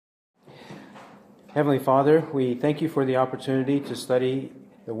Heavenly Father, we thank you for the opportunity to study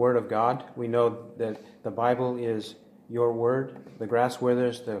the Word of God. We know that the Bible is your Word. The grass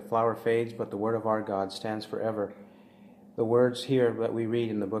withers, the flower fades, but the Word of our God stands forever. The words here that we read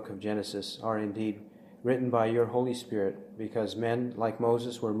in the book of Genesis are indeed written by your Holy Spirit, because men like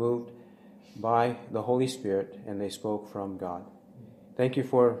Moses were moved by the Holy Spirit and they spoke from God. Thank you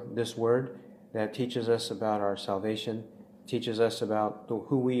for this Word that teaches us about our salvation, teaches us about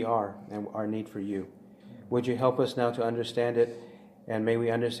who we are and our need for you. Would you help us now to understand it, and may we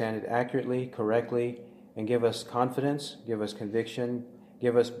understand it accurately, correctly, and give us confidence, give us conviction,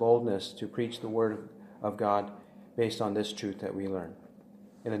 give us boldness to preach the Word of God based on this truth that we learn.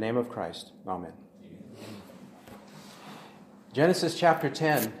 In the name of Christ, amen. Genesis chapter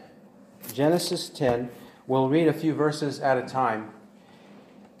 10. Genesis 10. We'll read a few verses at a time.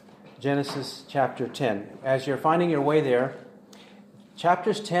 Genesis chapter 10. As you're finding your way there,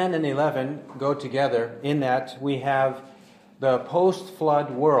 chapters 10 and 11 go together in that we have the post-flood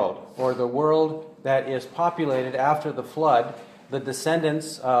world, or the world that is populated after the flood. The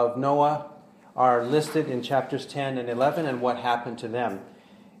descendants of Noah are listed in chapters 10 and 11 and what happened to them.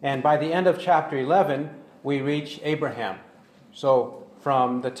 And by the end of chapter 11, we reach Abraham. So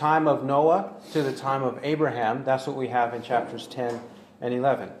from the time of Noah to the time of Abraham, that's what we have in chapters 10 and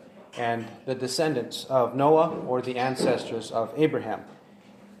 11. And the descendants of Noah, or the ancestors of Abraham.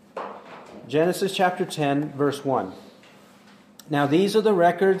 Genesis chapter 10, verse 1. Now these are the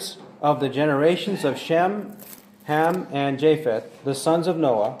records of the generations of Shem, Ham, and Japheth, the sons of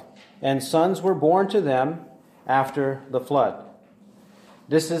Noah, and sons were born to them after the flood.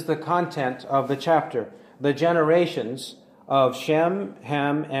 This is the content of the chapter. The generations of Shem,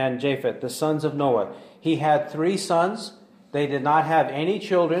 Ham, and Japheth, the sons of Noah. He had 3 sons. They did not have any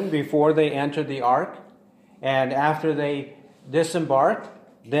children before they entered the ark. And after they disembarked,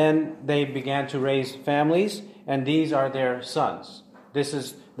 then they began to raise families, and these are their sons. This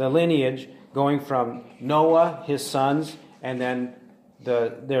is the lineage going from Noah, his sons, and then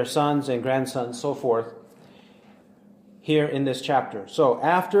their sons and grandsons, so forth, here in this chapter. So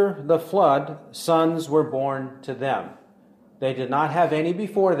after the flood, sons were born to them. They did not have any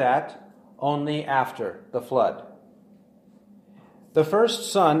before that, only after the flood. The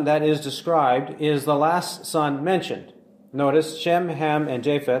first son that is described is the last son mentioned. Notice Shem, Ham, and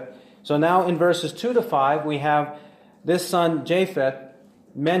Japheth. So now in verses 2 to 5, we have this son Japheth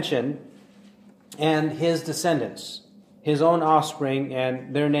mentioned and his descendants, his own offspring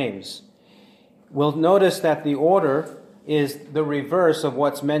and their names. We'll notice that the order is the reverse of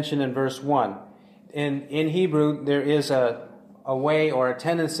what's mentioned in verse 1. In Hebrew, there is a way or a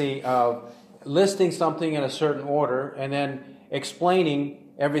tendency of listing something in a certain order and then explaining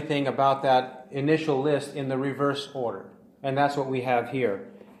everything about that initial list in the reverse order. And that's what we have here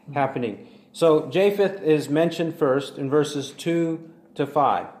happening. So Japheth is mentioned first in verses 2 to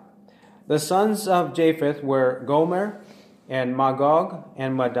 5. The sons of Japheth were Gomer and Magog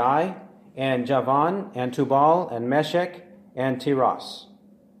and Madai and Javan and Tubal and Meshech and Tiras.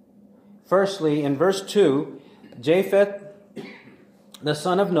 Firstly, in verse 2, Japheth, the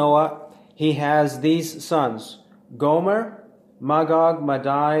son of Noah, he has these sons: Gomer, Magog,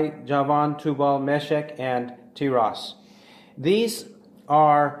 Madai, Javan, Tubal, Meshech, and Tiras. These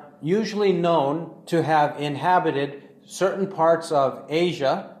are usually known to have inhabited certain parts of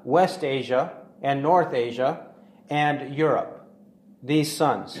Asia, West Asia, and North Asia, and Europe. These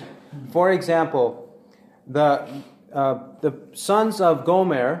sons. For example, the sons of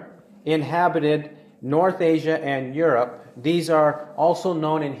Gomer inhabited North Asia and Europe. These are also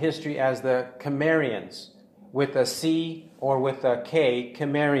known in history as the Cimmerians, with a C or with a K,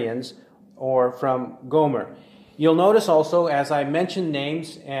 Cimmerians, or from Gomer. You'll notice also, as I mention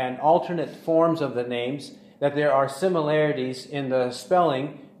names and alternate forms of the names, that there are similarities in the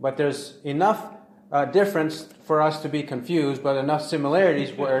spelling, but there's enough difference for us to be confused, but enough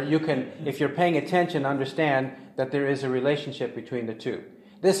similarities where you can, if you're paying attention, understand that there is a relationship between the two.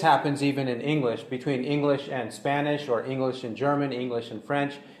 This happens even in English, between English and Spanish, or English and German, English and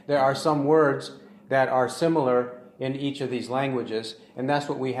French. There are some words that are similar in each of these languages, and that's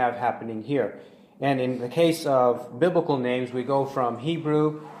what we have happening here. And in the case of biblical names, we go from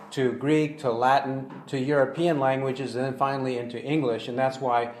Hebrew to Greek to Latin to European languages, and then finally into English, and that's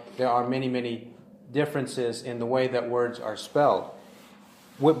why there are many, many differences in the way that words are spelled.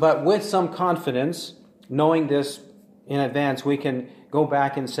 But with some confidence, knowing this in advance, we can go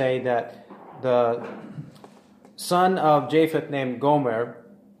back and say that the son of Japheth named Gomer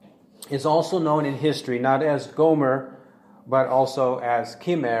is also known in history, not as Gomer, but also as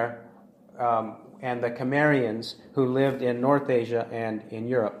Kimer, and the Cimmerians who lived in North Asia and in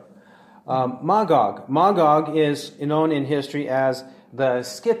Europe. Magog. Magog is known in history as the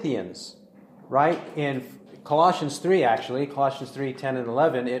Scythians, right? In Colossians 3, actually, Colossians 3, 10 and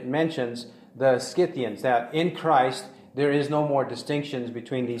 11, it mentions the Scythians, that in Christ there is no more distinctions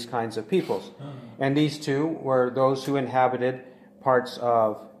between these kinds of peoples. And these two were those who inhabited parts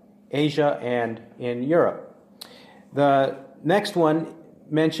of Asia and in Europe. The next one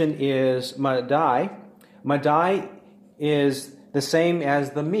mentioned is Madai. Madai is the same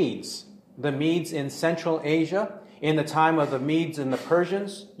as the Medes. The Medes in Central Asia, in the time of the Medes and the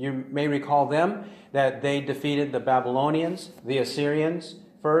Persians, you may recall them, that they defeated the Babylonians, the Assyrians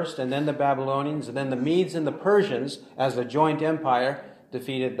first, and then the Babylonians, and then the Medes and the Persians, as a joint empire,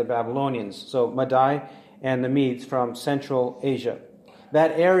 defeated the Babylonians. So Madai and the Medes from Central Asia.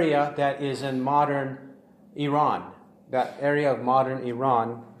 That area that is in modern Iran, that area of modern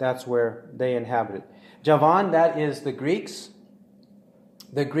Iran, that's where they inhabited. Javan, that is the Greeks.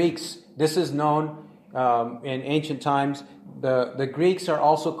 The Greeks, this is known in ancient times. The Greeks are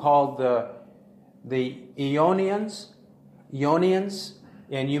also called the Ionians,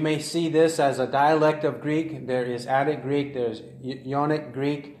 and you may see this as a dialect of Greek. There is Attic Greek, there's Ionic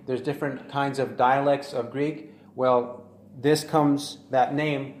Greek, there's different kinds of dialects of Greek. Well, that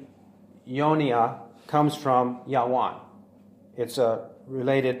name, Ionia, comes from Yawan. It's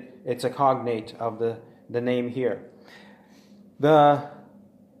a cognate of the name here. The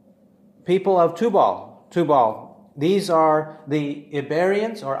people of Tubal, these are the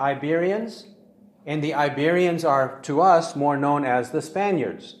Iberians or Iberians, and the Iberians are to us more known as the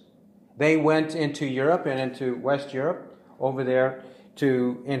Spaniards. They went into Europe and into West Europe over there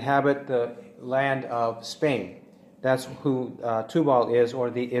to inhabit the land of Spain. That's who Tubal is, or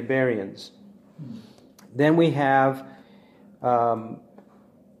the Iberians. Then we have the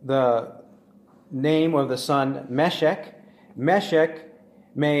name of the son Meshech. Meshech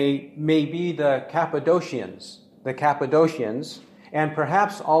may be the Cappadocians, and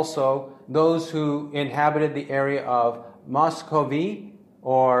perhaps also those who inhabited the area of Muscovy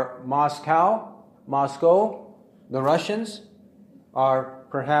or Moscow, the Russians, are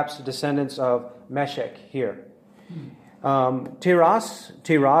perhaps descendants of Meshech here. Tiras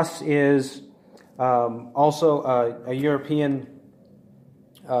is also a European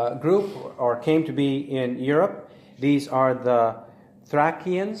group, or came to be in Europe. These are the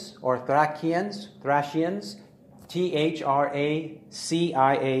Thracians, Thracians,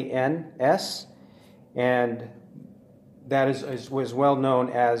 and that was well known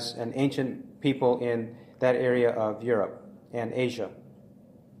as an ancient people in that area of Europe and Asia.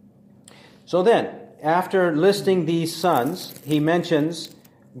 So then, after listing these sons, he mentions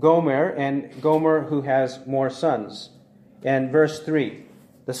Gomer, who has more sons. And verse 3,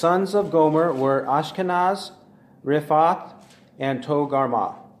 the sons of Gomer were Ashkenaz, Riphath, and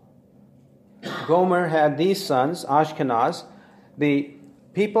Togarmah. Gomer had these sons, Ashkenaz. The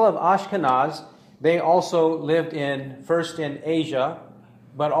people of Ashkenaz, they also lived first in Asia,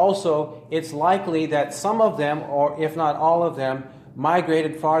 but also it's likely that some of them, or if not all of them,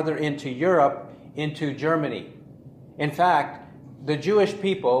 migrated farther into Europe, into Germany. In fact, the Jewish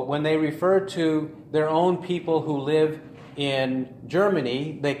people, when they refer to their own people who live in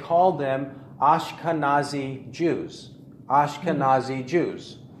Germany, they called them Ashkenazi Jews. Ashkenazi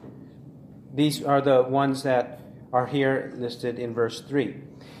Jews. These are the ones that are here listed in verse 3.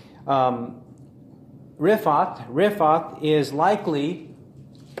 Riphath is likely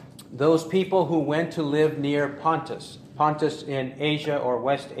those people who went to live near Pontus in Asia or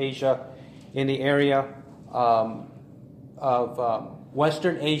West Asia, in the area of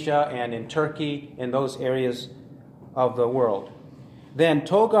Western Asia and in Turkey, in those areas of the world. Then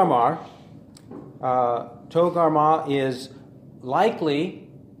Togarmah is likely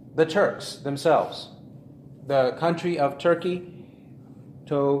the Turks themselves, the country of Turkey,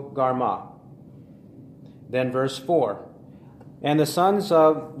 Togarmah. Then verse 4. And the sons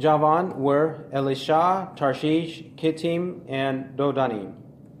of Javan were Elisha, Tarshish, Kittim, and Dodanim.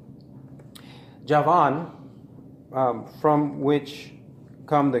 Javan, from which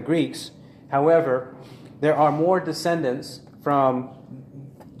come the Greeks. However, there are more descendants from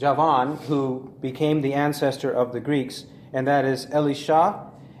Javan who became the ancestor of the Greeks, and that is Elisha.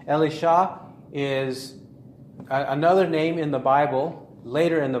 Elisha is another name in the Bible,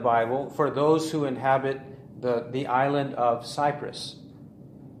 later in the Bible, for those who inhabit the island of Cyprus.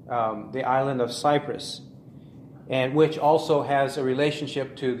 The island of Cyprus, and which also has a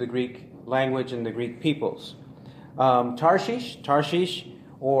relationship to the Greek language and the Greek peoples. Tarshish,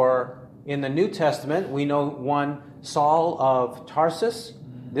 or in the New Testament, we know one Saul of Tarsus.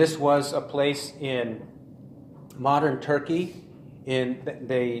 This was a place in modern Turkey, in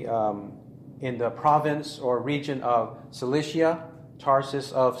the province or region of Cilicia,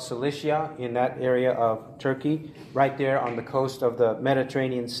 Tarsus of Cilicia, in that area of Turkey, right there on the coast of the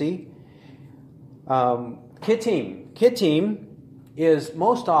Mediterranean Sea. Kittim. Kittim is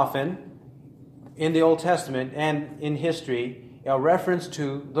most often in the Old Testament and in history a reference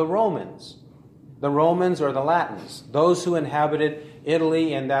to the Romans. The Romans or the Latins, those who inhabited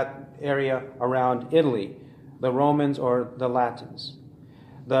Italy and that area around Italy, the Romans or the Latins.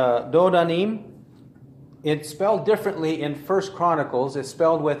 The Dodanim, it's spelled differently in 1 Chronicles. It's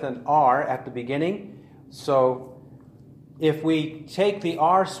spelled with an R at the beginning. So if we take the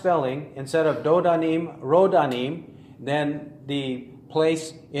R spelling instead of Dodanim, Rodanim, then the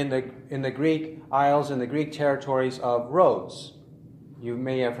place in the Greek Isles and the Greek territories of Rhodes. You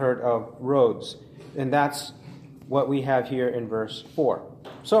may have heard of Rhodes. And that's what we have here in verse 4.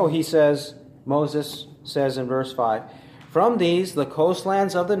 So Moses says in verse 5, "From these the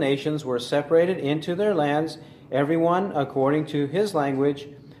coastlands of the nations were separated into their lands, everyone according to his language,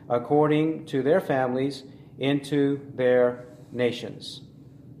 according to their families, into their nations."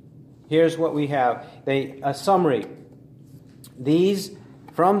 Here's what we have. A summary.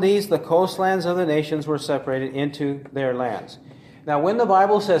 From these the coastlands of the nations were separated into their lands. Now, when the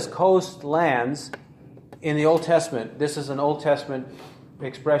Bible says coastlands in the Old Testament, this is an Old Testament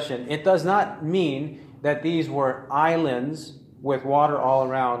expression, it does not mean that these were islands with water all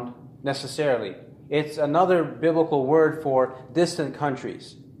around necessarily. It's another biblical word for distant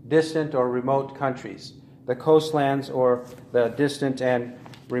countries, distant or remote countries, the coastlands or the distant and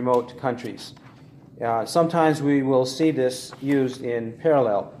remote countries. Sometimes we will see this used in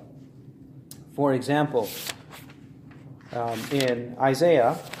parallel. For example, in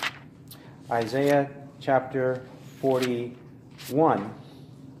Isaiah chapter 41,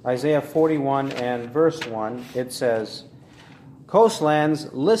 Isaiah 41 and verse 1, it says,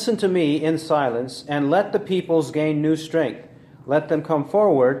 "Coastlands, listen to me in silence, and let the peoples gain new strength. Let them come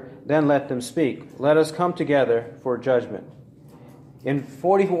forward, then let them speak. Let us come together for judgment." In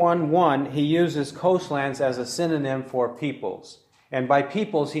 41:1, he uses coastlands as a synonym for peoples. And by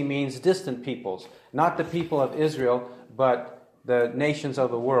peoples, he means distant peoples, not the people of Israel, but the nations of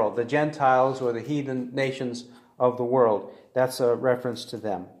the world, the Gentiles or the heathen nations of the world. That's a reference to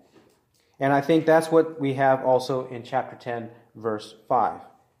them. And I think that's what we have also in chapter 10, verse 5.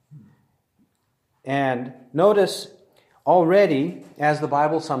 And notice already, as the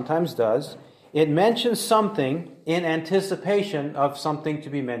Bible sometimes does, it mentions something in anticipation of something to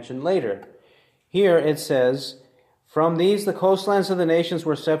be mentioned later. Here it says, "From these the coastlands of the nations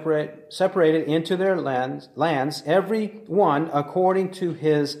were separated into their lands, every one according to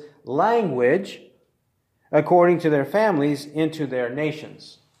his language, according to their families, into their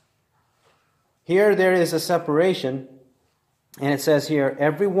nations." Here there is a separation, and it says here,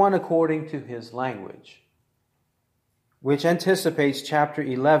 "every one according to his language," which anticipates chapter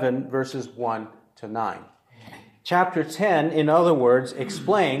 11, verses 1 to 9. Chapter 10, in other words,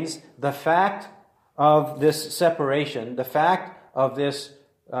 explains the fact of this separation, the fact of this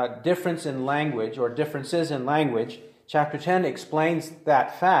difference in language or differences in language. Chapter 10 explains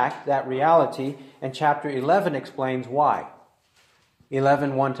that fact, that reality, and chapter 11 explains why.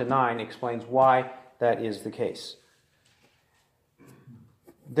 11, 1 to 9 explains why that is the case.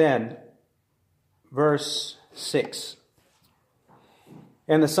 Then, verse 6.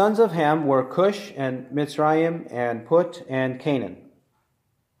 "And the sons of Ham were Cush and Mitzrayim and Put and Canaan."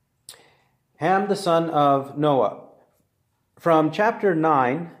 Ham, the son of Noah. From chapter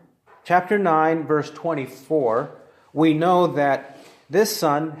 9, verse 24, we know that this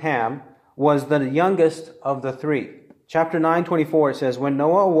son, Ham, was the youngest of the three. Chapter 9:24, it says, "When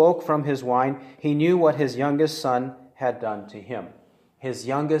Noah awoke from his wine, he knew what his youngest son had done to him." His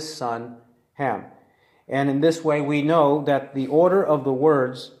youngest son, Ham. And in this way, we know that the order of the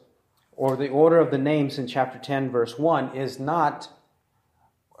words, or the order of the names in chapter 10, verse 1, is not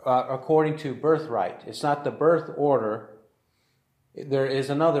according to birthright. It's not the birth order. There is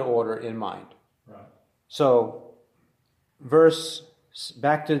another order in mind. Right. So,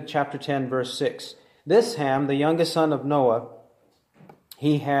 back to chapter 10, verse 6. "This Ham, the youngest son of Noah,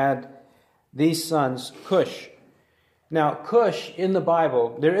 he had these sons, Cush." Now, Cush in the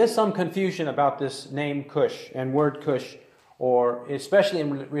Bible, there is some confusion about this name Cush and word Cush, or especially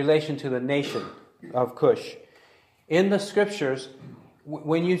in relation to the nation of Cush. In the scriptures,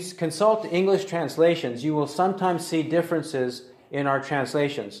 when you consult English translations, you will sometimes see differences in our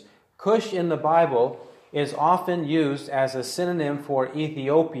translations. Cush in the Bible is often used as a synonym for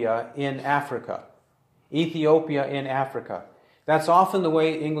Ethiopia in Africa. Ethiopia in Africa. That's often the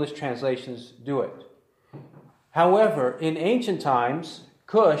way English translations do it. However, in ancient times,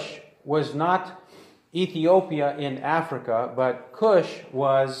 Cush was not Ethiopia in Africa, but Cush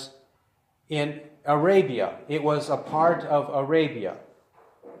was in Arabia. It was a part of Arabia,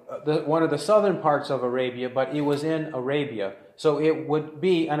 one of the southern parts of Arabia, but it was in Arabia. So it would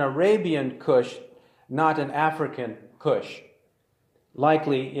be an Arabian Cush, not an African Cush.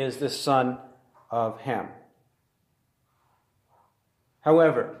 Likely is the son of Ham.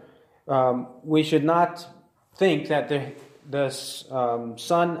 However, we should not think that the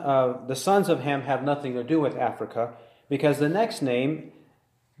sons of Ham have nothing to do with Africa, because the next name,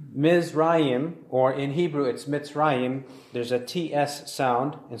 Mizraim, or in Hebrew it's Mitzrayim, there's a TS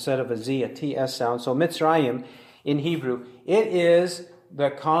sound instead of a Z, a TS sound. So Mitzrayim in Hebrew, it is the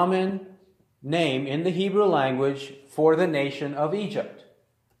common name in the Hebrew language for the nation of Egypt.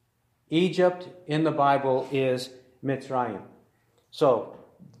 Egypt in the Bible is Mitzrayim. So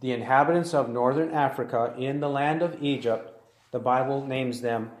the inhabitants of northern Africa in the land of Egypt, the Bible names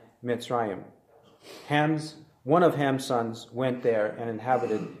them Mitzrayim. One of Ham's sons went there and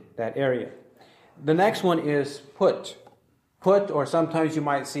inhabited that area. The next one is Put. Put, or sometimes you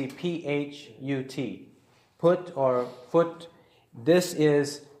might see Phut. Put or Phut. This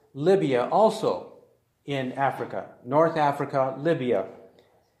is Libya, also in Africa. North Africa, Libya,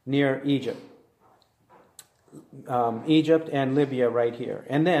 near Egypt. Egypt and Libya right here.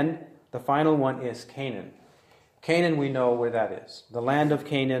 And then the final one is Canaan. Canaan, we know where that is. The land of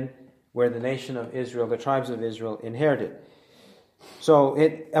Canaan, where the nation of Israel, the tribes of Israel, inherited. So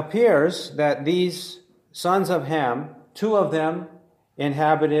it appears that these sons of Ham, two of them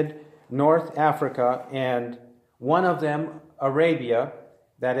inhabited North Africa, and one of them Arabia,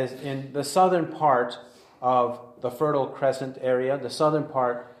 that is in the southern part of the Fertile Crescent area, the southern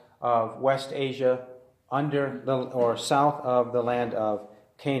part of West Asia, south of the land of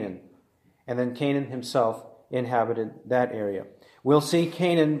Canaan. And then Canaan himself inhabited that area. We'll see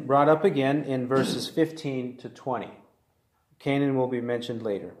Canaan brought up again in verses 15 to 20. Canaan will be mentioned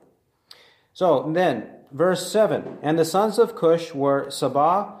later. So then, verse 7. And the sons of Cush were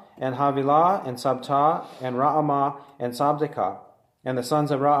Sabah, and Havilah, and Sabta, and Ra'amah, and Sabdekah. And the sons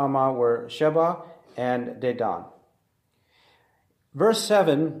of Ra'amah were Sheba and Dedan. Verse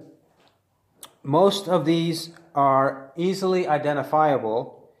 7, most of these are easily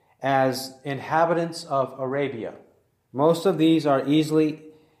identifiable as inhabitants of Arabia. Most of these are easily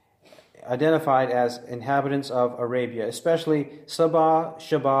identified as inhabitants of Arabia, especially Sabah,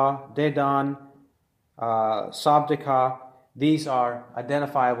 Sheba, Dedan, Sabdekah. These are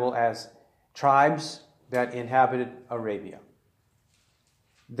identifiable as tribes that inhabited Arabia.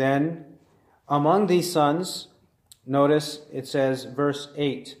 Then, among these sons, notice it says, verse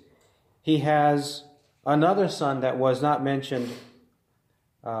 8, he has another son that was not mentioned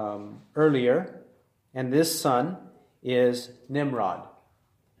earlier, and this son is Nimrod.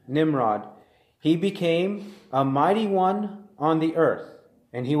 Nimrod. He became a mighty one on the earth,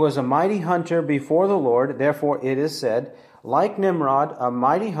 and he was a mighty hunter before the Lord. Therefore it is said, like Nimrod, a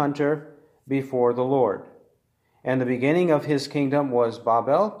mighty hunter before the Lord. And the beginning of his kingdom was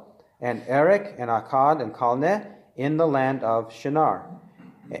Babel, and Erech, and Akkad, and Calneh, in the land of Shinar.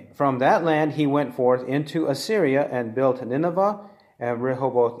 From that land he went forth into Assyria, and built Nineveh, and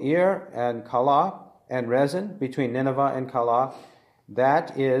Rehoboth-ir, and Calah, and Rezin, between Nineveh and Calah.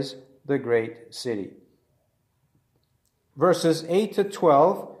 That is the great city. Verses 8 to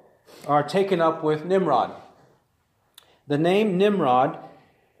 12 are taken up with Nimrod. The name Nimrod,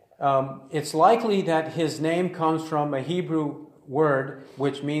 it's likely that his name comes from a Hebrew word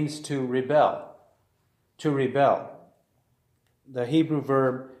which means to rebel. To rebel. The Hebrew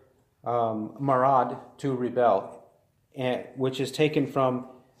verb marad, to rebel, which is taken from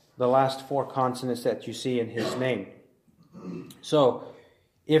the last four consonants that you see in his name. So,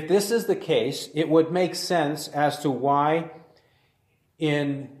 if this is the case, it would make sense as to why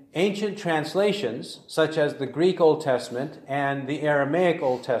in ancient translations, such as the Greek Old Testament and the Aramaic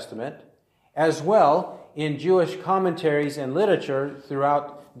Old Testament, as well in Jewish commentaries and literature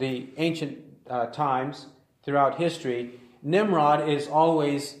throughout the ancient times, throughout history, Nimrod is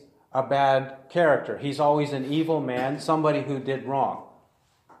always a bad character. He's always an evil man, somebody who did wrong.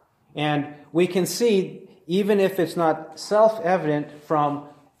 And we can see, even if it's not self-evident from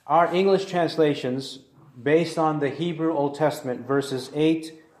our English translations based on the Hebrew Old Testament, verses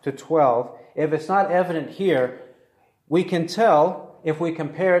 8 to 12, if it's not evident here, we can tell, if we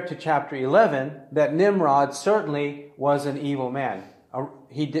compare it to chapter 11, that Nimrod certainly was an evil man.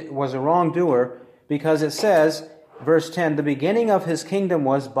 He was a wrongdoer, because it says, verse 10, the beginning of his kingdom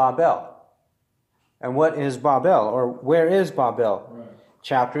was Babel. And what is Babel? Or where is Babel? Right.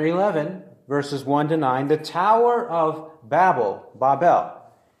 Chapter 11, verses 1 to 9, the Tower of Babel.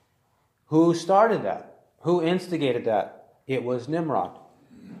 Who started that? Who instigated that? It was Nimrod.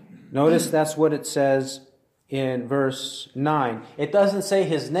 Notice that's what it says in verse 9. It doesn't say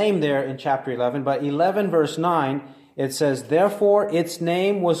his name there in chapter 11, but 11 verse 9, it says, "Therefore its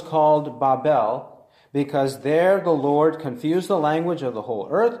name was called Babel, because there the Lord confused the language of the whole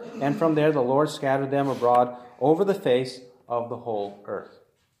earth, and from there the Lord scattered them abroad over the face of the whole earth."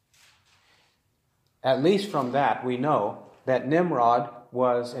 At least from that, we know that Nimrod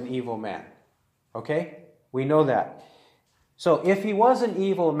was an evil man. Okay? We know that. So if he was an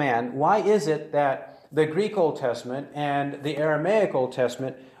evil man, why is it that the Greek Old Testament and the Aramaic Old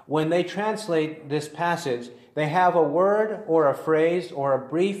Testament, when they translate this passage, they have a word or a phrase or a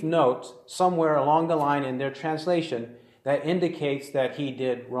brief note somewhere along the line in their translation that indicates that he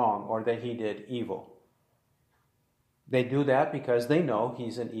did wrong or that he did evil? They do that because they know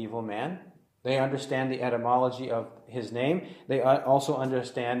he's an evil man. They understand the etymology of his name. They also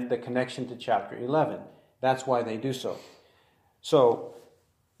understand the connection to chapter 11. That's why they do so. So,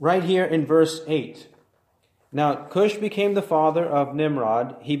 right here in verse 8, "Now Cush became the father of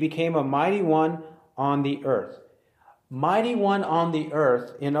Nimrod. He became a mighty one on the earth." Mighty one on the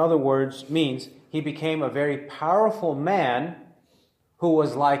earth, in other words, means he became a very powerful man who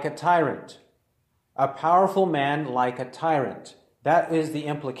was like a tyrant. A powerful man like a tyrant. That is the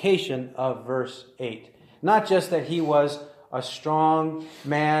implication of verse 8. Not just that he was a strong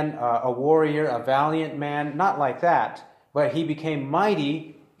man, a warrior, a valiant man, not like that, but he became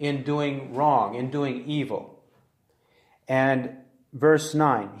mighty in doing wrong, in doing evil. And verse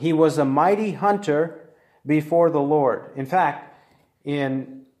 9, "He was a mighty hunter before the Lord." In fact,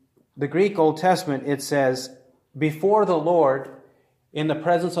 in the Greek Old Testament, it says, "before the Lord," in the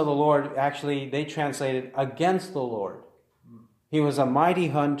presence of the Lord. Actually, they translated "against the Lord." He was a mighty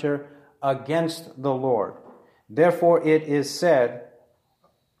hunter against the Lord. Therefore it is said,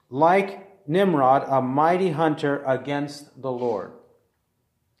 like Nimrod, a mighty hunter against the Lord.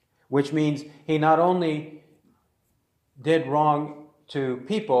 Which means he not only did wrong to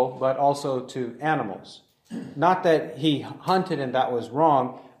people, but also to animals. Not that he hunted and that was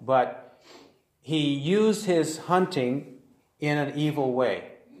wrong, but he used his hunting in an evil way.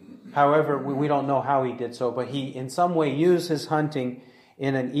 However, we don't know how he did so, but he in some way used his hunting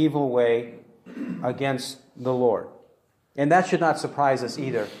in an evil way against the Lord. And that should not surprise us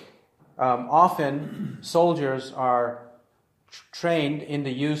either. Often, soldiers are trained in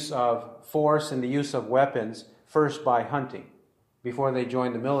the use of force and the use of weapons first by hunting. Before they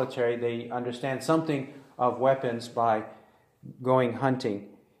join the military, they understand something of weapons by going hunting.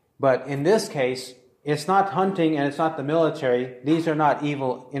 But in this case, it's not hunting and it's not the military. These are not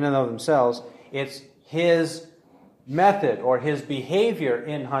evil in and of themselves. It's his method or his behavior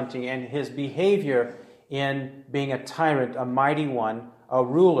in hunting and his behavior in being a tyrant, a mighty one, a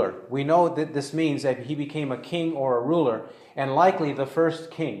ruler. We know that this means that he became a king or a ruler, and likely the first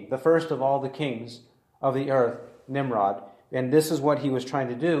king, the first of all the kings of the earth, Nimrod. And this is what he was trying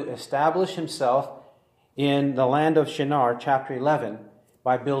to do, establish himself in the land of Shinar, chapter 11,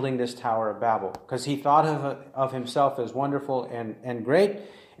 by building this Tower of Babel. Because he thought of himself as wonderful and great,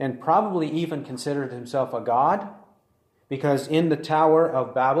 and probably even considered himself a god, because in the Tower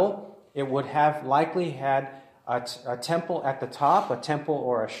of Babel, it would have likely had a temple at the top, a temple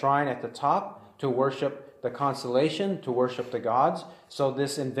or a shrine at the top to worship the constellation, to worship the gods. So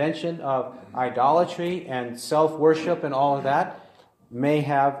this invention of idolatry and self-worship and all of that may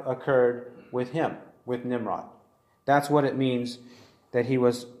have occurred with him, with Nimrod. That's what it means that he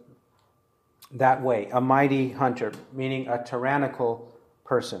was that way, a mighty hunter, meaning a tyrannical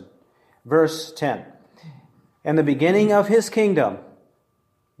person. Verse 10, "And the beginning of his kingdom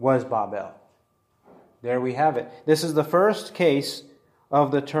was Babel." There we have it. This is the first case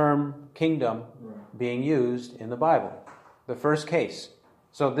of the term kingdom being used in the Bible. The first case.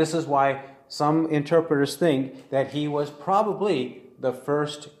 So this is why some interpreters think that he was probably the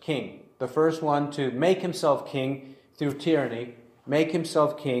first king, the first one to make himself king through tyranny, make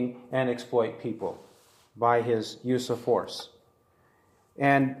himself king and exploit people by his use of force.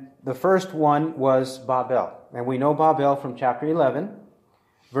 And the first one was Babel. And we know Babel from chapter 11,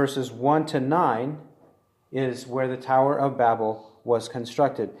 verses 1 to 9 is where the Tower of Babel was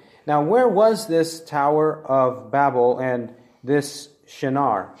constructed. Now, where was this Tower of Babel and this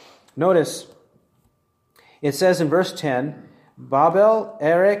Shinar? Notice, it says in verse 10, Babel,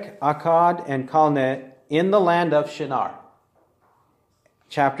 Erech, Akkad, and Calneh in the land of Shinar.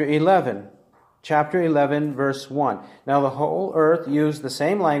 Chapter 11, chapter 11, verse 1. Now the whole earth used the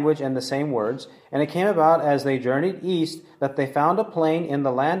same language and the same words, and it came about as they journeyed east that they found a plain in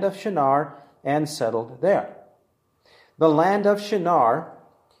the land of Shinar and settled there. The land of Shinar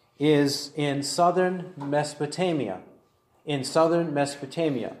is in southern Mesopotamia. In southern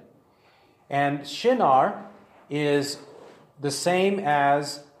Mesopotamia. And Shinar is the same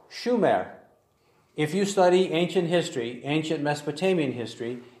as Shumer. If you study ancient history, ancient Mesopotamian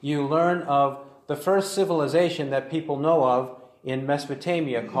history, you learn of the first civilization that people know of in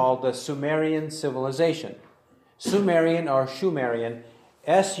Mesopotamia called the Sumerian civilization. Sumerian or Shumerian,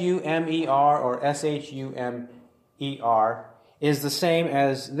 S-U-M-E-R or S-H-U-M-E-R, is the same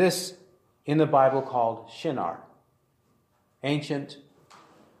as this in the Bible called Shinar. Ancient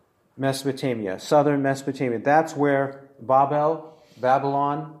Mesopotamia, southern Mesopotamia. That's where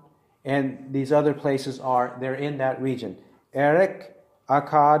Babylon, and these other places are. They're in that region. Erech,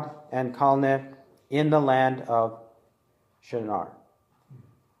 Akkad, and Calneh in the land of Shinar.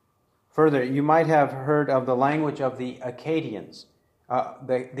 Further, you might have heard of the language of the Akkadians.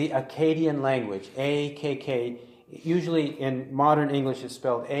 The Akkadian language, A-K-K. Usually in modern English it's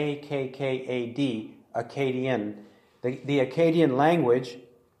spelled A-K-K-A-D, Akkadian. The Akkadian language,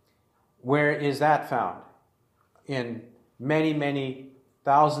 where is that found? In many, many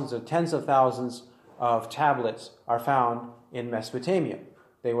thousands or tens of thousands of tablets are found in Mesopotamia.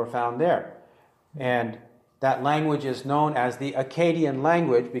 They were found there. And that language is known as the Akkadian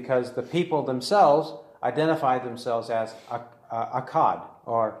language because the people themselves identify themselves as Akkad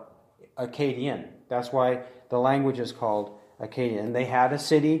or Akkadian. That's why the language is called Akkadian. And they had a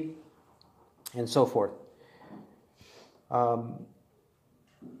city and so forth.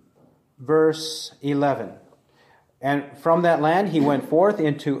 Verse 11. And from that land he went forth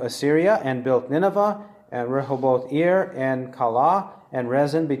into Assyria and built Nineveh and Rehoboth-ir and Calah and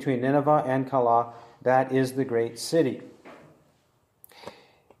Rezin between Nineveh and Calah. That is the great city.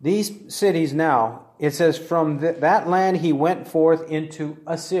 These cities now, it says from that land he went forth into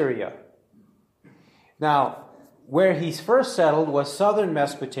Assyria. Now, where he first settled was southern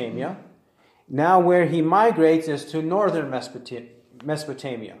Mesopotamia. Now where he migrates is to northern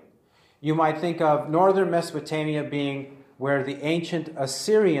Mesopotamia. You might think of northern Mesopotamia being where the ancient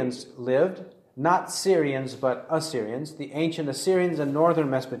Assyrians lived, not Syrians, but Assyrians. The ancient Assyrians in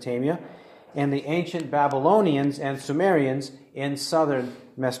northern Mesopotamia, and the ancient Babylonians and Sumerians in southern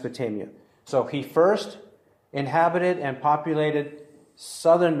Mesopotamia. So he first inhabited and populated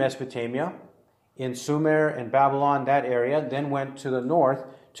southern Mesopotamia in Sumer and Babylon, that area, then went to the north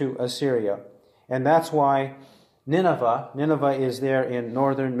to Assyria. And that's why Nineveh is there in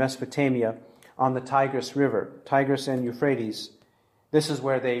northern Mesopotamia on the Tigris River, Tigris and Euphrates. This is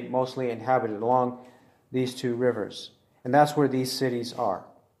where they mostly inhabited, along these two rivers. And that's where these cities are.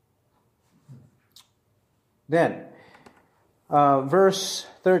 Then, verse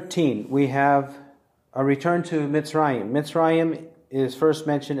 13, we have a return to Mitzrayim. Mitzrayim is first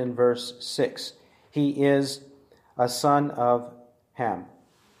mentioned in verse 6. He is a son of Ham.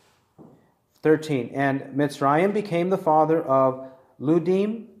 13, and Mitzrayim became the father of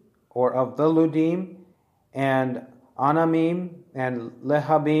Ludim, or of the Ludim, and Anamim, and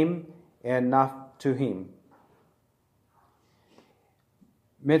Lehabim, and Naphtuhim.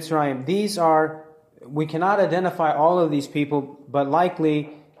 Mitzrayim, these are, we cannot identify all of these people, but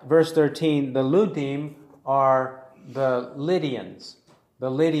likely, verse 13, the Ludim are the Lydians. The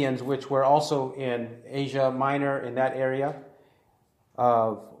Lydians, which were also in Asia Minor, in that area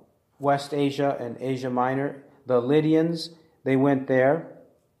of West Asia and Asia Minor. The Lydians, they went there.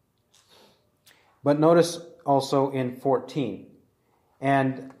 But notice also in 14,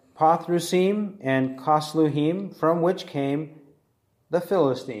 and Pathrusim and Kasluhim, from which came the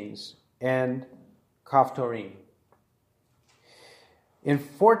Philistines, and Kaphtorim. In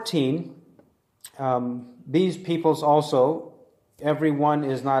 14, these peoples also, everyone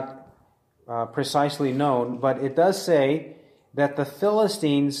is not precisely known, but it does say that the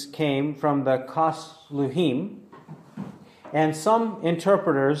Philistines came from the Kasluhim, and some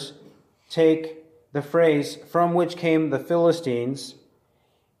interpreters take the phrase, from which came the Philistines,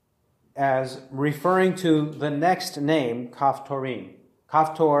 as referring to the next name, Kaphtorim.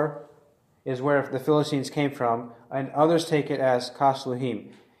 Kaphtor is where the Philistines came from, and others take it as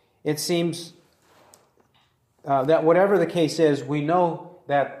Kasluhim. It seems that whatever the case is, we know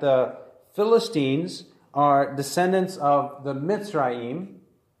that the Philistines are descendants of the Mitzrayim.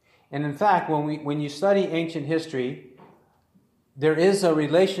 And in fact, when you study ancient history, there is a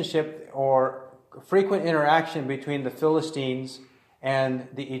relationship or frequent interaction between the Philistines and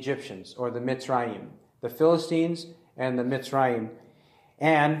the Egyptians, or the Mitzrayim. The Philistines and the Mitzrayim.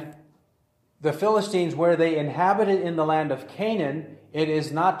 And the Philistines, where they inhabited in the land of Canaan, it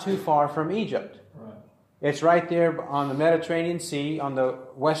is not too far from Egypt. Right. It's right there on the Mediterranean Sea, on the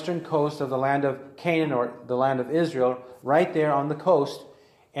western coast of the land of Canaan, or the land of Israel, right there on the coast,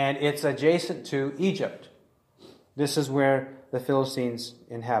 and it's adjacent to Egypt. This is where the Philistines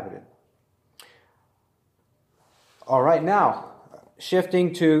inhabited. All right, now,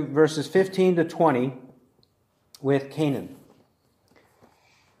 shifting to verses 15 to 20 with Canaan.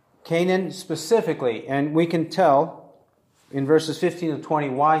 Canaan specifically, and we can tell in verses 15 to 20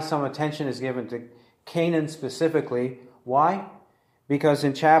 why some attention is given to Canaan specifically. Why? Because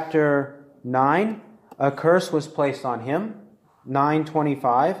in chapter 9, a curse was placed on him,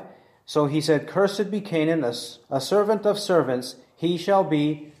 9:25. So he said, "Cursed be Canaan, a servant of servants, he shall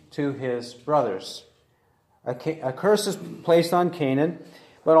be to his brothers." A curse is placed on Canaan,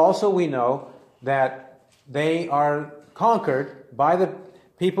 but also we know that they are conquered by the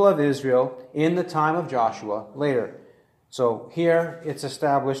people of Israel in the time of Joshua later. So here it's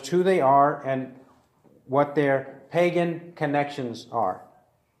established who they are and what their pagan connections are.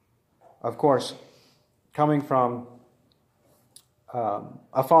 Of course, coming from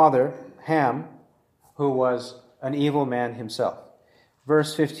a father, Ham, who was an evil man himself.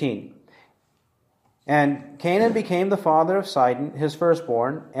 Verse 15. And Canaan became the father of Sidon, his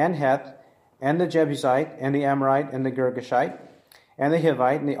firstborn, and Heth, and the Jebusite, and the Amorite, and the Girgashite, and the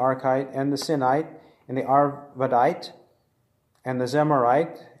Hivite, and the Archite, and the Sinite, and the Arvadite, and the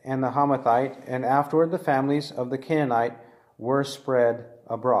Zemarite, and the Hamathite, and afterward the families of the Canaanite were spread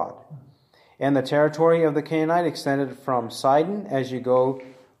abroad. And the territory of the Canaanite extended from Sidon as you go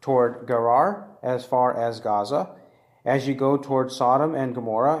toward Gerar, as far as Gaza, as you go toward Sodom and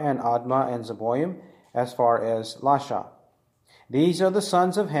Gomorrah, and Admah and Zeboim, as far as Lasha. These are the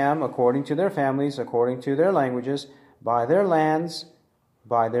sons of Ham, according to their families, according to their languages, by their lands,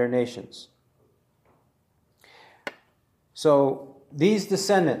 by their nations. So these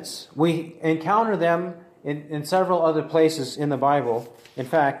descendants, we encounter them in several other places in the Bible. In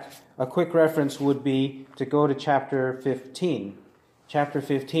fact, a quick reference would be to go to chapter 15. Chapter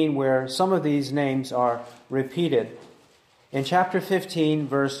 15, where some of these names are repeated. In chapter 15,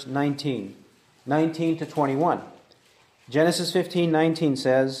 verse 19 to 21. Genesis 15:19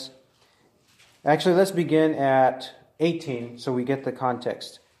 says, actually let's begin at 18 so we get the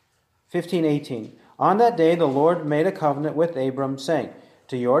context. 15:18. On that day the Lord made a covenant with Abram, saying,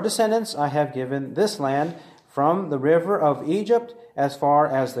 "To your descendants I have given this land from the river of Egypt as far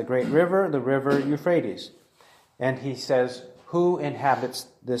as the great river, the river Euphrates." And he says, who inhabits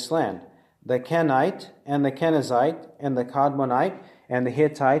this land? The Kenite, and the Kenizzite, and the Kadmonite, and the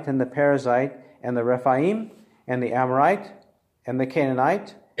Hittite, and the Perizzite, and the Rephaim, and the Amorite, and the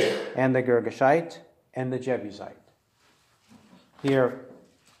Canaanite, and the Girgashite, and the Jebusite. Here,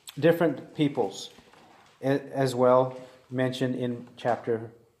 different peoples as well mentioned in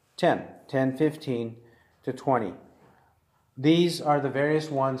chapter 10:15 to 20. These are the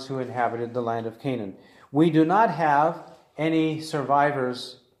various ones who inhabited the land of Canaan. We do not have any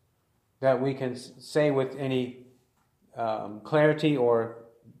survivors that we can say with any clarity or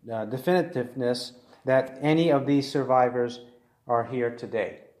definitiveness that any of these survivors are here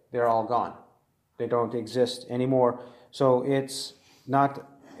today. They're all gone. They don't exist anymore. So it's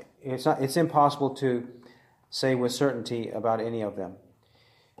impossible to say with certainty about any of them.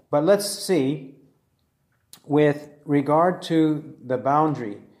 But let's see, with regard to the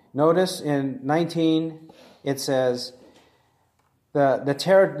boundary. Notice in 19 it says,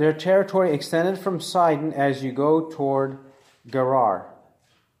 their territory extended from Sidon as you go toward Gerar.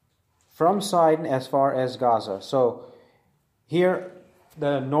 From Sidon as far as Gaza. So here,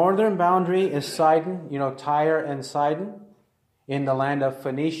 the northern boundary is Sidon, Tyre and Sidon, in the land of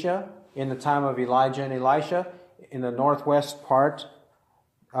Phoenicia, in the time of Elijah and Elisha, in the northwest part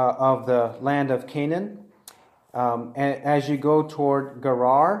of the land of Canaan. And as you go toward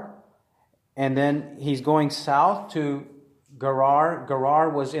Gerar, and then he's going south to Gerar. Gerar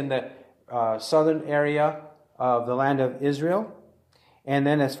was in the southern area of the land of Israel. And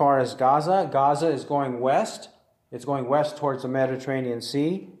then as far as Gaza, Gaza is going west. It's going west towards the Mediterranean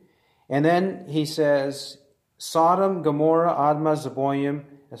Sea. And then he says Sodom, Gomorrah, Admah, Zeboim,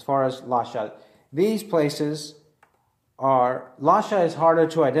 as far as Lasha. These places are, Lasha is harder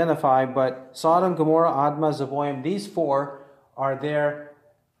to identify, but Sodom, Gomorrah, Admah, Zeboim, these four are there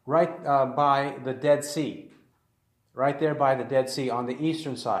right by the Dead Sea. Right there by the Dead Sea on the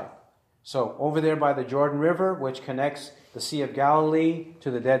eastern side. So over there by the Jordan River, which connects the Sea of Galilee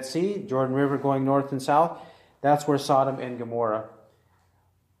to the Dead Sea, Jordan River going north and south, that's where Sodom and Gomorrah,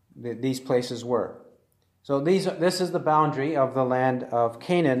 these places were. So this is the boundary of the land of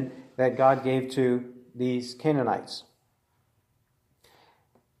Canaan that God gave to these Canaanites.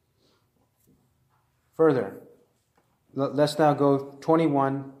 Further, let's now go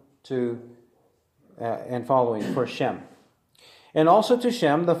 21 and following for Shem. And also to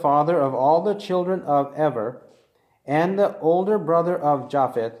Shem, the father of all the children of Eber, and the older brother of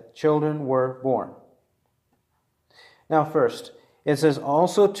Japheth, children were born. Now first, it says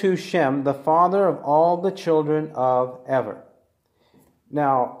also to Shem, the father of all the children of Eber.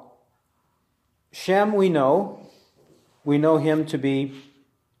 Now, Shem we know him to be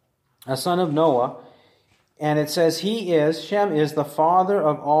a son of Noah, and it says Shem is the father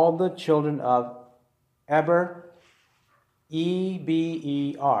of all the children of Eber,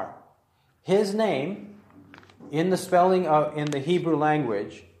 E-B-E-R. His name, in the spelling in the Hebrew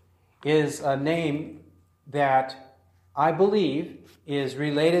language, is a name that I believe is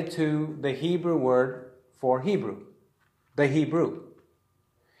related to the Hebrew word for Hebrew, the Hebrew.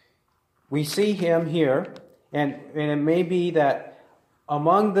 We see him here, and it may be that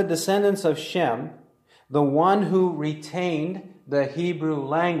among the descendants of Shem, the one who retained the Hebrew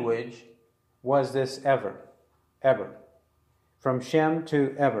language was this Eber. From Shem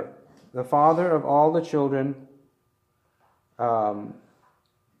to Eber, the father of all the children,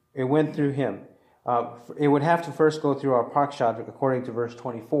 it went through him. It would have to first go through our Pakshad according to verse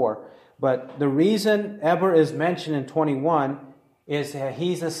 24. But the reason Eber is mentioned in 21 is that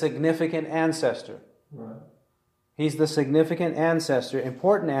he's a significant ancestor. Right. He's the significant ancestor,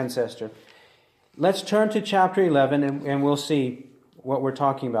 important ancestor. Let's turn to chapter 11 and we'll see what we're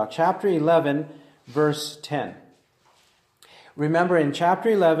talking about. Chapter 11, verse 10. Remember, in chapter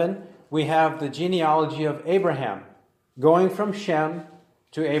 11, we have the genealogy of Abraham, going from Shem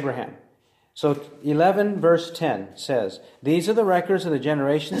to Abraham. So 11 verse 10 says, "These are the records of the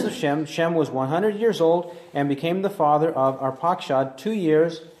generations of Shem. Shem was 100 years old and became the father of Arpachshad 2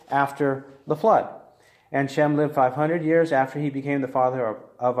 years after the flood. And Shem lived 500 years after he became the father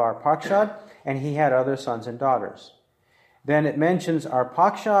of Arpachshad, and he had other sons and daughters." Then it mentions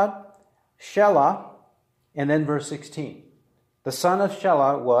Arpachshad, Shelah, and then verse 16. The son of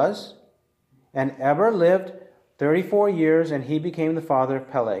Shelah was, and Eber lived 34 years, and he became the father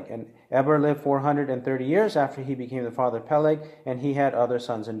of Peleg. And Eber lived 430 years after he became the father of Peleg, and he had other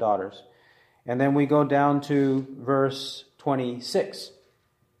sons and daughters. And then we go down to verse 26.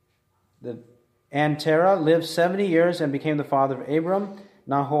 And Terah lived 70 years and became the father of Abram,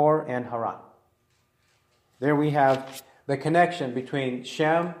 Nahor, and Haran. There we have the connection between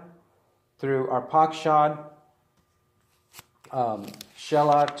Shem through Arpachshad,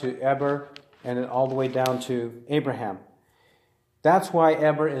 Shelah to Eber, and then all the way down to Abraham. That's why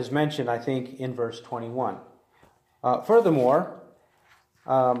Eber is mentioned, I think, in verse 21. Furthermore,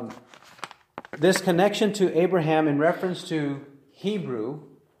 this connection to Abraham in reference to Hebrew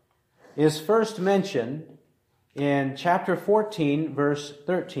is first mentioned in chapter 14, verse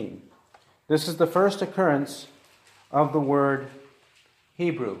 13. This is the first occurrence of the word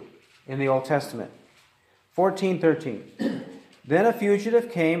Hebrew in the Old Testament. 14:13. "Then a fugitive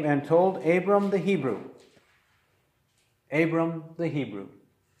came and told Abram the Hebrew." Abram the Hebrew.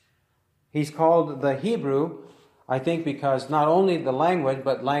 He's called the Hebrew, I think, because not only the language,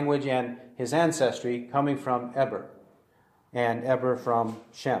 but language and his ancestry coming from Eber, and Eber from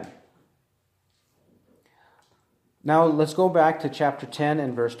Shem. Now let's go back to chapter 10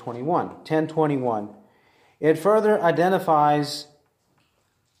 and verse 21. 10:21. It further identifies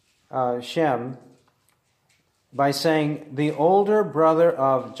Shem by saying, "The older brother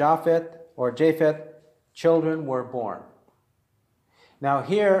of Japheth, children were born." Now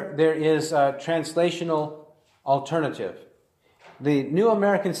here there is a translational alternative. The New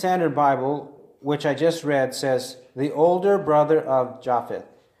American Standard Bible, which I just read, says, "the older brother of Japheth."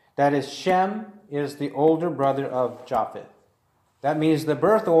 That is, Shem is the older brother of Japheth. That means the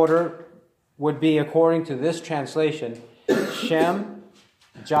birth order would be, according to this translation, Shem,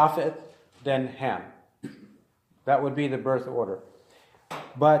 Japheth, then Ham. That would be the birth order.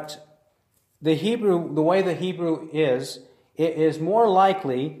 But the way the Hebrew is, it is more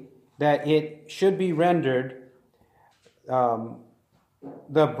likely that it should be rendered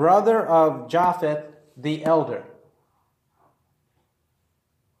the brother of Japheth, the elder.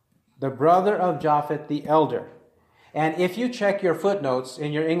 The brother of Japheth, the elder. And if you check your footnotes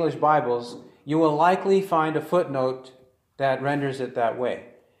in your English Bibles, you will likely find a footnote that renders it that way.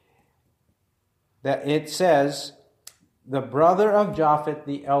 That it says, the brother of Japheth,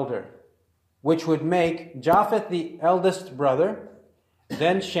 the elder, which would make Japheth the eldest brother,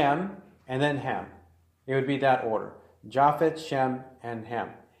 then Shem, and then Ham. It would be that order. Japheth, Shem, and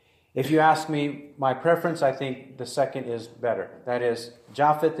Ham. If you ask me my preference, I think the second is better. That is,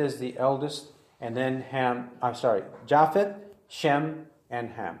 Japheth is the eldest, and then Japheth, Shem,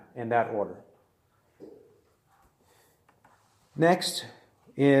 and Ham, in that order. Next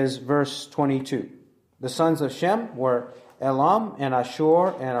is verse 22. The sons of Shem were Elam, and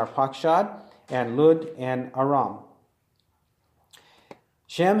Ashur, and Arpachshad, and Lud, and Aram.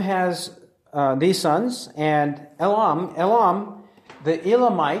 Shem has these sons, and Elam, the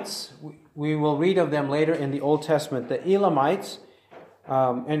Elamites, we will read of them later in the Old Testament. The Elamites,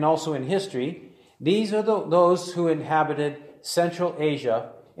 and also in history, these are those who inhabited Central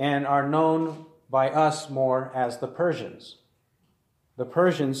Asia and are known by us more as the Persians. The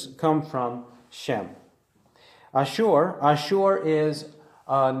Persians come from Shem. Ashur is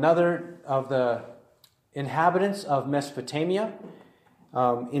another of the inhabitants of Mesopotamia.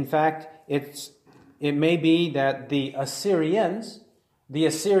 In fact, it may be that the Assyrians,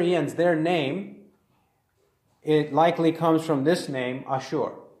 their name, it likely comes from this name,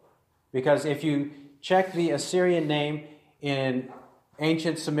 Ashur. Because if you check the Assyrian name in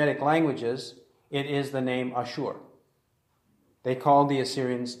ancient Semitic languages, it is the name Ashur. They called the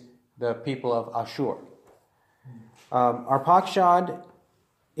Assyrians the people of Ashur. Arpachshad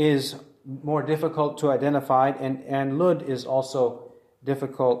is more difficult to identify, and Lud is also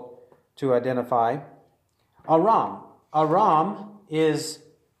difficult to identify. Aram is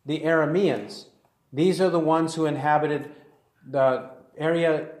the Arameans. These are the ones who inhabited the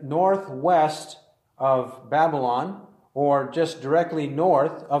area northwest of Babylon, or just directly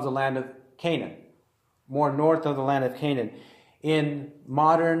north of the land of Canaan, more north of the land of Canaan, in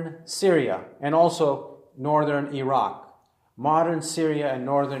modern Syria and also northern Iraq. Modern Syria and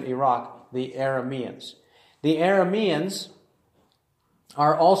northern Iraq, the Arameans. The Arameans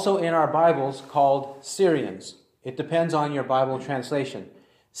are also in our Bibles called Syrians. It depends on your Bible translation.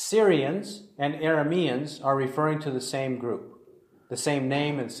 Syrians and Arameans are referring to the same group, the same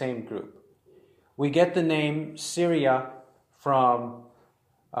name and same group. We get the name Syria from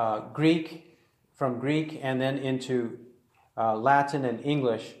Greek, and then into Latin and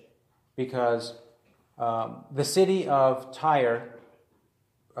English, because the city of Tyre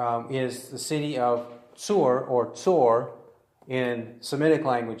is the city of Tsur, or Tsor, in Semitic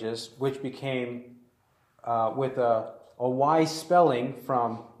languages, which became, with a Y spelling,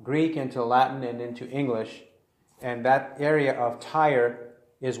 from Greek into Latin and into English. And that area of Tyre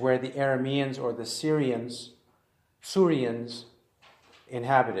is where the Arameans or the Syrians, Surians,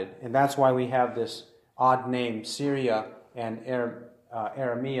 inhabited. And that's why we have this odd name, Syria and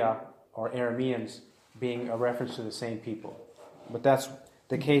Aramea, or Arameans, being a reference to the same people. But that's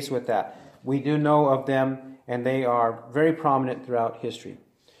the case with that. We do know of them, and they are very prominent throughout history.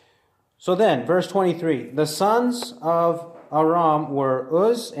 So then, verse 23, the sons of Aram were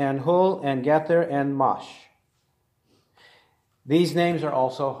Uz and Hul and Gether and Mash. These names are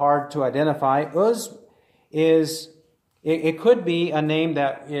also hard to identify. Uz it could be a name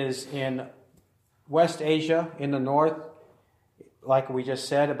that is in West Asia, in the north, like we just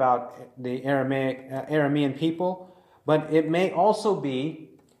said about the Aramean people. But it may also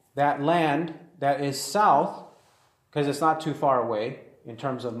be that land that is south, because it's not too far away in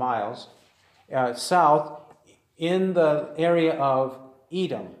terms of miles, south in the area of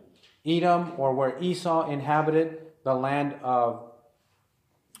Edom. Edom, or where Esau inhabited the land of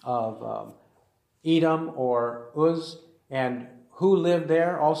Edom or Uz. And who lived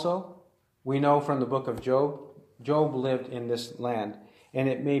there also? We know from the book of Job. Job lived in this land. And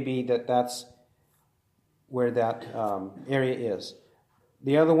it may be that that's where that area is.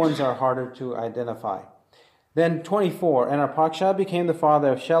 The other ones are harder to identify. Then 24, and Arpachshad became the father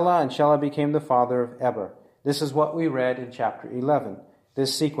of Shelah, and Shelah became the father of Eber. This is what we read in chapter 11,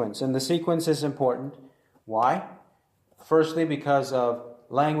 this sequence. And the sequence is important. Why? Firstly, because of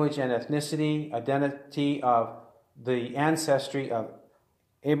language and ethnicity, identity of the ancestry of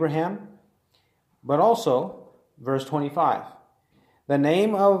Abraham. But also, verse 25, the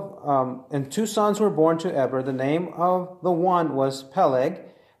name of, and 2 sons were born to Eber. The name of the one was Peleg,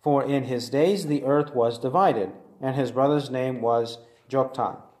 for in his days the earth was divided, and his brother's name was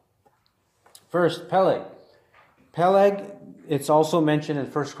Joktan. First, Peleg. Peleg, it's also mentioned in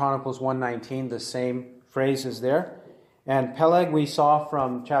 1 Chronicles 1:19, the same phrase is there. And Peleg, we saw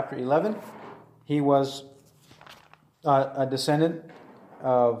from chapter 11, he was a descendant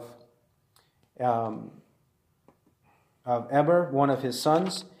of Eber, one of his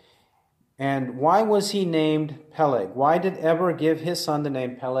sons. And why was he named Peleg? Why did Eber give his son the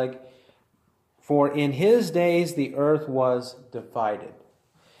name Peleg? For in his days the earth was divided.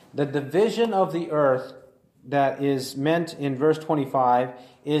 The division of the earth that is meant in verse 25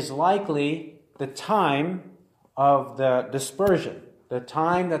 is likely the time of the dispersion, the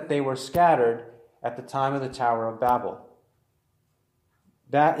time that they were scattered at the time of the Tower of Babel.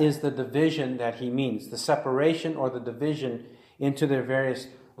 That is the division that he means, the separation or the division into their various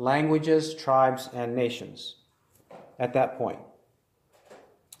languages, tribes, and nations at that point.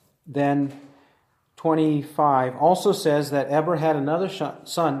 Then 25 also says that Eber had another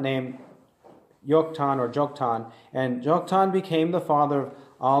son named Joktan, and Joktan became the father of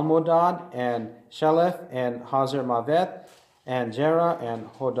Almodad and Shelef and Hazar Maveth and Jerah and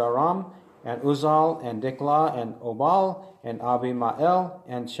Hodaram and Uzal and Diklah and Obal and Abimael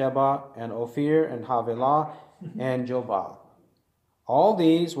and Sheba and Ophir and Havilah and Jobal. All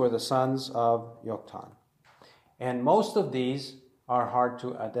these were the sons of Joktan. And most of these are hard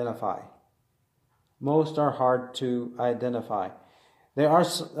to identify. Most are hard to identify. There are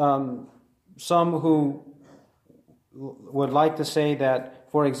some who would like to say that,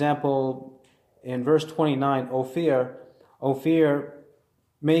 for example, in verse 29, Ophir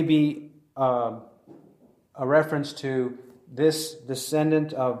may be a reference to this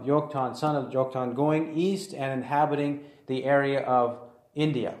descendant of Joktan, son of Joktan, going east and inhabiting the area of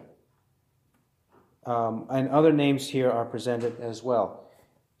India. And other names here are presented as well.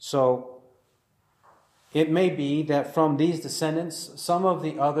 So it may be that from these descendants, some of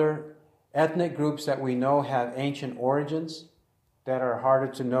the other ethnic groups that we know have ancient origins that are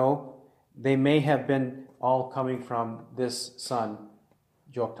harder to know, they may have been all coming from this son,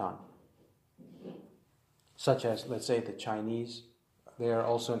 Joktan. Such as, let's say, the Chinese. They are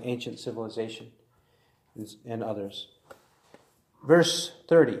also an ancient civilization, and others. Verse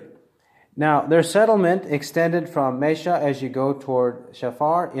 30. Now, their settlement extended from Mesha as you go toward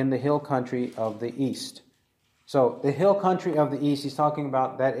Shephar in the hill country of the east. So, the hill country of the east, he's talking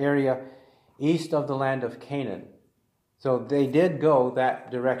about that area east of the land of Canaan. So, they did go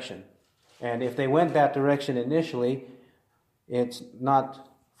that direction. And if they went that direction initially, it's not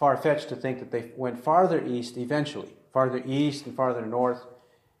far-fetched to think that they went farther east eventually, farther east and farther north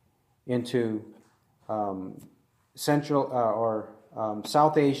into Central or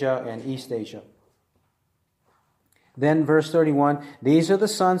South Asia and East Asia. Then verse 31, these are the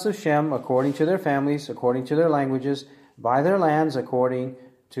sons of Shem according to their families, according to their languages, by their lands, according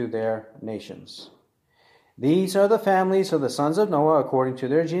to their nations. These are the families of the sons of Noah according to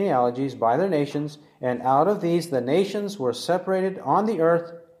their genealogies, by their nations, and out of these the nations were separated on the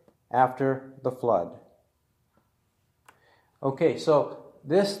earth after the flood. Okay, so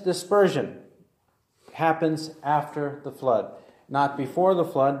this dispersion happens after the flood. Not before the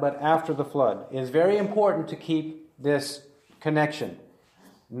flood, but after the flood. It is very important to keep this connection.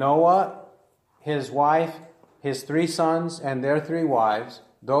 Noah, his wife, his 3 sons, and their 3 wives,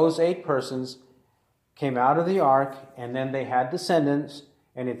 those 8 persons came out of the ark, and then they had descendants,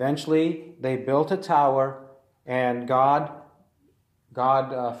 and eventually they built a tower, and God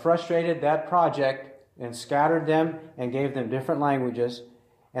frustrated that project and scattered them and gave them different languages,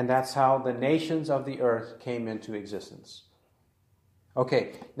 and that's how the nations of the earth came into existence.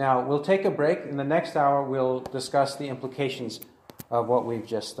 Okay, now we'll take a break. In the next hour, we'll discuss the implications of what we've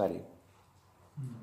just studied.